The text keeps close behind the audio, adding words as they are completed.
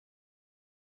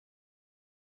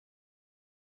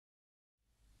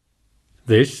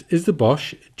This is the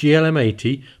Bosch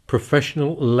GLM80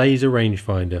 Professional Laser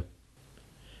Rangefinder.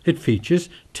 It features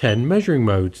 10 measuring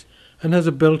modes and has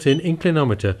a built-in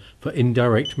inclinometer for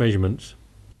indirect measurements.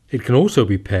 It can also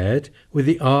be paired with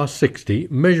the R60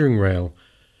 measuring rail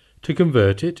to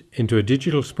convert it into a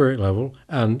digital spirit level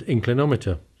and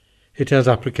inclinometer. It has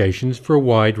applications for a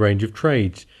wide range of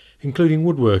trades, including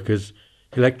woodworkers,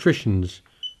 electricians,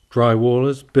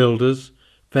 drywallers, builders,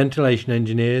 ventilation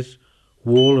engineers,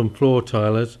 wall and floor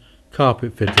tilers,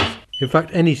 carpet fitters. In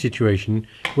fact, any situation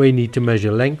where you need to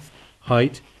measure length,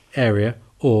 height, area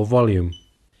or volume.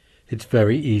 It's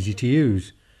very easy to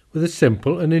use, with a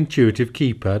simple and intuitive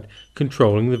keypad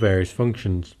controlling the various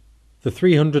functions. The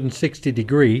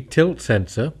 360-degree tilt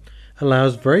sensor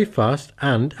allows very fast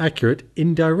and accurate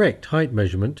indirect height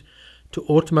measurement to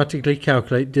automatically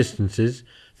calculate distances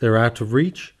that are out of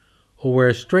reach or where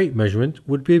a straight measurement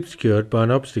would be obscured by an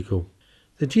obstacle.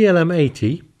 The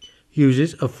GLM80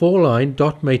 uses a 4-line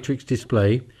dot matrix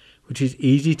display which is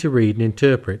easy to read and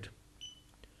interpret.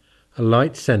 A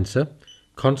light sensor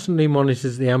constantly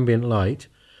monitors the ambient light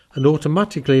and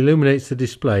automatically illuminates the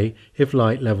display if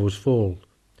light levels fall,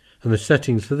 and the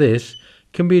settings for this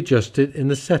can be adjusted in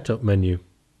the setup menu.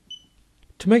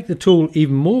 To make the tool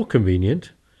even more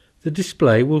convenient, the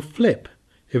display will flip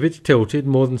if it's tilted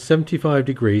more than 75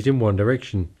 degrees in one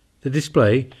direction. The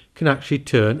display can actually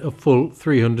turn a full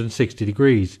 360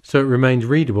 degrees, so it remains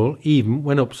readable even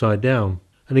when upside down.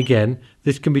 And again,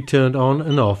 this can be turned on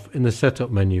and off in the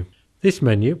setup menu. This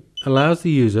menu allows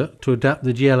the user to adapt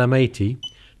the GLM80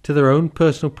 to their own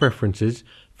personal preferences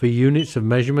for units of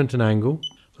measurement and angle,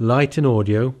 light and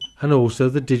audio, and also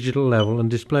the digital level and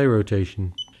display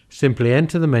rotation. Simply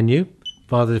enter the menu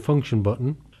via the function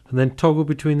button and then toggle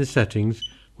between the settings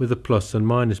with the plus and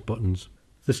minus buttons.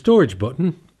 The storage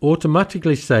button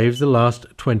automatically saves the last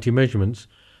 20 measurements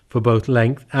for both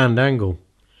length and angle,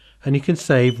 and you can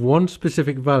save one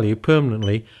specific value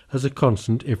permanently as a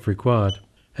constant if required.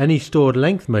 Any stored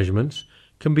length measurements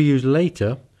can be used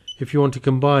later if you want to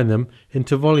combine them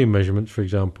into volume measurements, for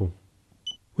example.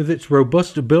 With its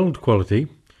robust build quality,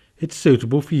 it's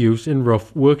suitable for use in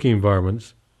rough working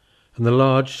environments, and the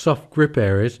large soft grip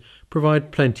areas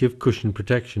provide plenty of cushion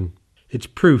protection. It's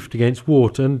proofed against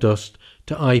water and dust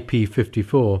to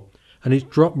IP54 and it's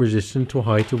drop resistant to a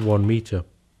height of 1 meter.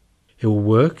 It will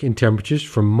work in temperatures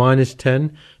from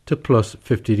 -10 to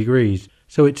 +50 degrees,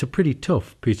 so it's a pretty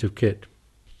tough piece of kit.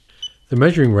 The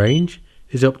measuring range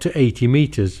is up to 80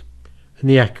 meters and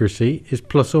the accuracy is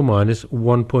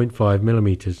 ±1.5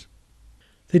 millimeters.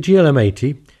 The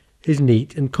GLM80 is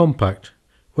neat and compact,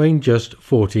 weighing just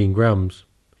 14 grams.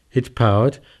 It's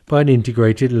powered by an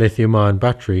integrated lithium-ion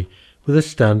battery with a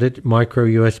standard micro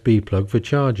USB plug for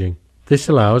charging. This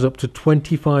allows up to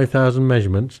 25,000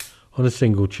 measurements on a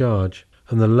single charge,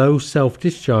 and the low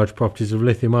self-discharge properties of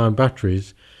lithium-ion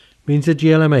batteries means the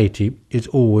GLM80 is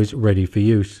always ready for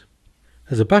use.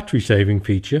 As a battery saving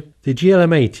feature, the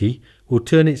GLM80 will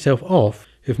turn itself off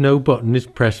if no button is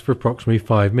pressed for approximately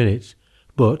 5 minutes,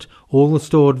 but all the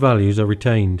stored values are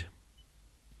retained.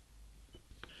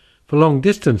 For long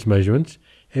distance measurements,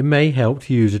 it may help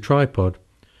to use a tripod,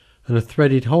 and a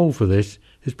threaded hole for this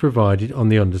is provided on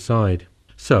the underside.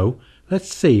 So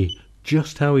let's see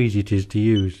just how easy it is to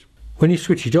use. When you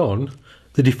switch it on,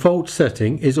 the default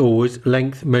setting is always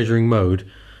length measuring mode,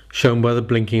 shown by the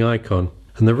blinking icon,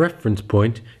 and the reference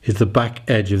point is the back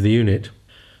edge of the unit.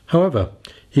 However,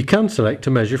 you can select to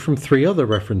measure from 3 other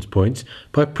reference points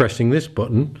by pressing this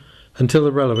button until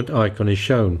the relevant icon is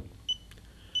shown.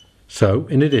 So,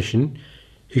 in addition,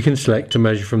 you can select to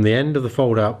measure from the end of the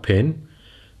fold-out pin,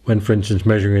 when for instance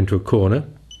measuring into a corner.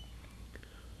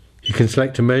 You can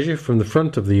select to measure from the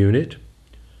front of the unit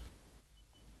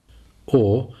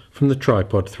or from the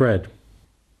tripod thread.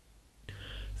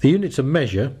 The units of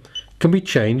measure can be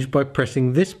changed by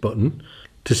pressing this button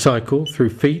to cycle through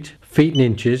feet, feet and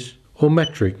inches or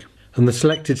metric, and the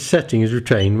selected setting is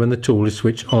retained when the tool is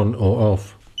switched on or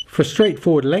off. For a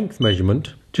straightforward length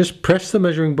measurement, just press the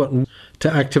measuring button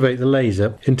to activate the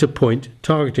laser into point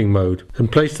targeting mode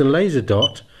and place the laser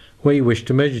dot where you wish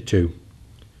to measure to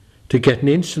get an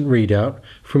instant readout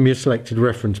from your selected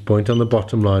reference point on the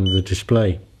bottom line of the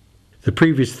display. The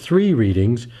previous 3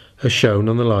 readings are shown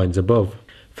on the lines above.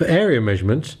 For area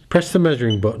measurements, press the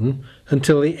measuring button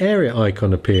until the area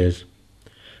icon appears,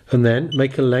 and then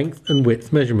make a length and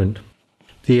width measurement.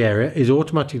 The area is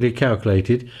automatically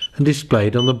calculated and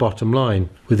displayed on the bottom line,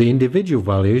 with the individual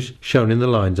values shown in the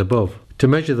lines above. To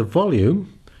measure the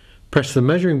volume, press the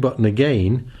measuring button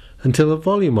again until the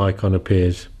volume icon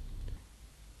appears.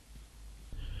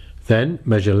 Then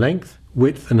measure length,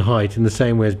 width and height in the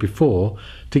same way as before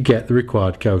to get the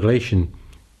required calculation,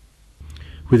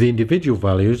 with the individual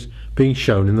values being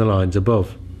shown in the lines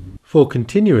above. For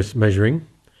continuous measuring,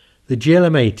 the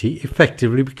GLM80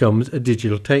 effectively becomes a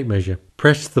digital tape measure.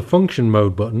 Press the function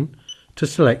mode button to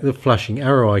select the flashing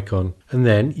arrow icon, and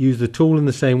then use the tool in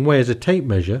the same way as a tape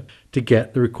measure to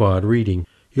get the required reading.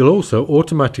 You'll also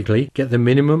automatically get the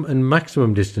minimum and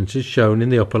maximum distances shown in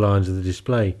the upper lines of the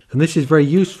display, and this is very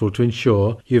useful to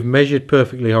ensure you've measured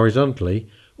perfectly horizontally,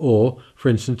 or for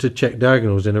instance to check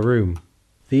diagonals in a room.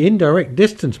 The indirect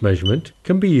distance measurement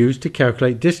can be used to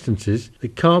calculate distances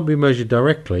that can't be measured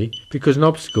directly because an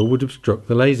obstacle would obstruct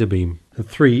the laser beam. And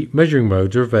 3 measuring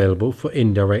modes are available for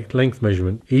indirect length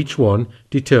measurement, each one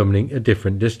determining a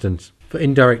different distance. For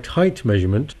indirect height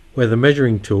measurement, where the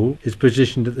measuring tool is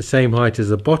positioned at the same height as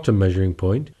the bottom measuring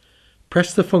point,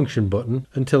 press the function button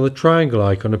until the triangle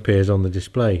icon appears on the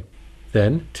display.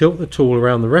 Then tilt the tool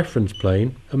around the reference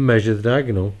plane and measure the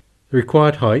diagonal. The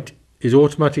required height is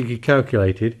automatically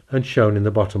calculated and shown in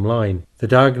the bottom line. The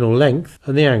diagonal length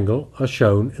and the angle are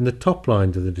shown in the top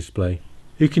lines of the display.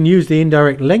 You can use the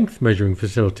indirect length measuring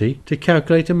facility to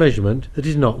calculate a measurement that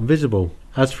is not visible,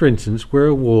 as for instance where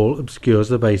a wall obscures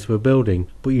the base of a building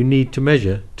but you need to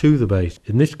measure to the base.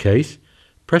 In this case,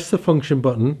 press the function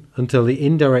button until the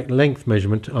indirect length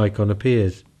measurement icon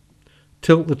appears.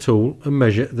 Tilt the tool and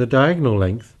measure the diagonal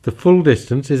length. The full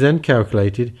distance is then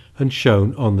calculated and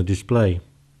shown on the display.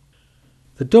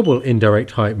 The double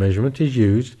indirect height measurement is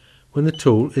used when the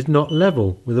tool is not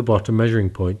level with the bottom measuring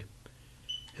point.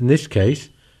 In this case,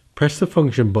 press the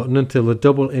function button until the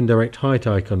double indirect height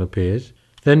icon appears,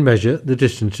 then measure the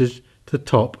distances to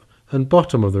top and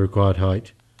bottom of the required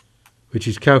height, which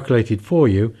is calculated for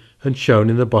you and shown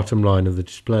in the bottom line of the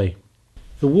display.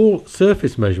 The wall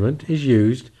surface measurement is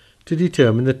used to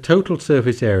determine the total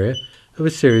surface area of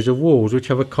a series of walls which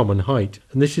have a common height,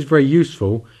 and this is very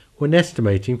useful when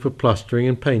estimating for plastering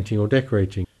and painting or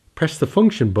decorating. Press the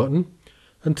function button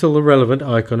until the relevant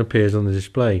icon appears on the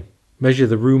display. Measure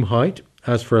the room height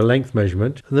as for a length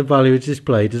measurement, and the value is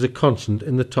displayed as a constant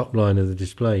in the top line of the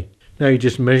display. Now you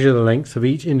just measure the length of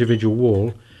each individual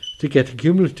wall to get a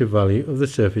cumulative value of the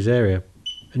surface area,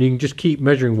 and you can just keep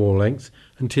measuring wall lengths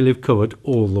until you've covered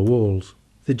all the walls.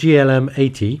 The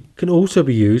GLM80 can also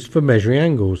be used for measuring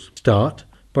angles. Start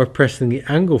by pressing the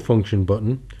angle function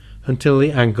button until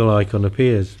the angle icon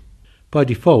appears. By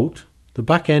default, the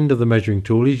back end of the measuring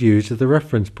tool is used as the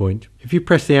reference point. If you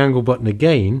press the angle button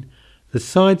again, the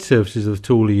side surfaces of the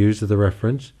tool are used as the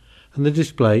reference and the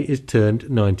display is turned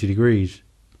 90 degrees.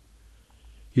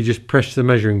 You just press the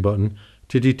measuring button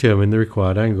to determine the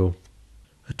required angle.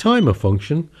 A timer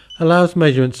function allows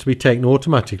measurements to be taken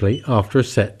automatically after a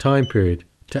set time period.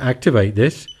 To activate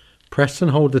this, press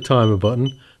and hold the timer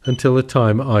button until the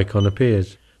timer icon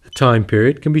appears. The time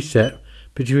period can be set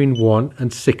between 1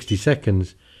 and 60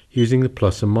 seconds using the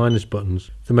plus and minus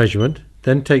buttons. The measurement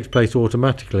then takes place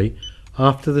automatically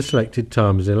after the selected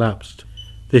time has elapsed.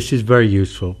 This is very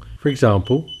useful. For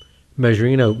example,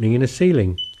 measuring an opening in a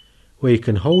ceiling, where you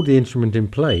can hold the instrument in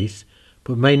place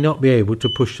but may not be able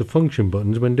to push the function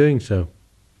buttons when doing so.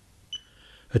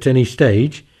 At any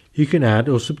stage, you can add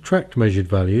or subtract measured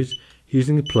values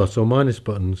using the plus or minus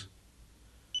buttons.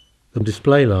 The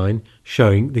display line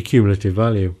showing the cumulative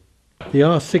value. The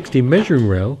R60 measuring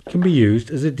rail can be used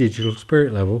as a digital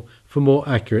spirit level for more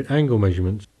accurate angle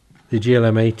measurements. The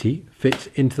GLM80 fits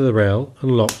into the rail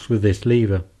and locks with this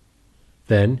lever.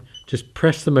 Then just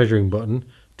press the measuring button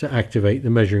to activate the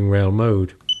measuring rail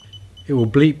mode. It will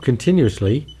bleep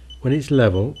continuously when it's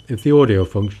level if the audio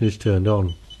function is turned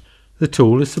on. The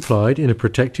tool is supplied in a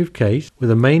protective case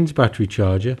with a mains battery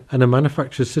charger and a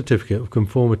manufacturer's certificate of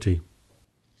conformity.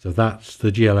 So that's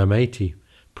the GLM80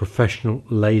 Professional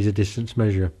Laser Distance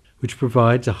Measurer, which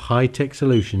provides a high-tech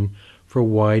solution for a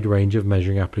wide range of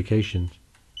measuring applications.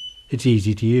 It's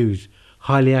easy to use,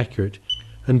 highly accurate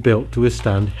and built to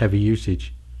withstand heavy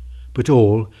usage, but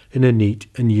all in a neat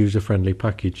and user-friendly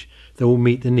package that will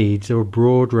meet the needs of a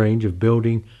broad range of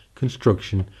building,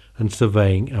 construction and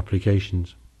surveying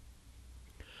applications.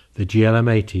 The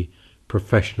GLM80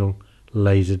 Professional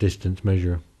Laser Distance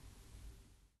Measurer.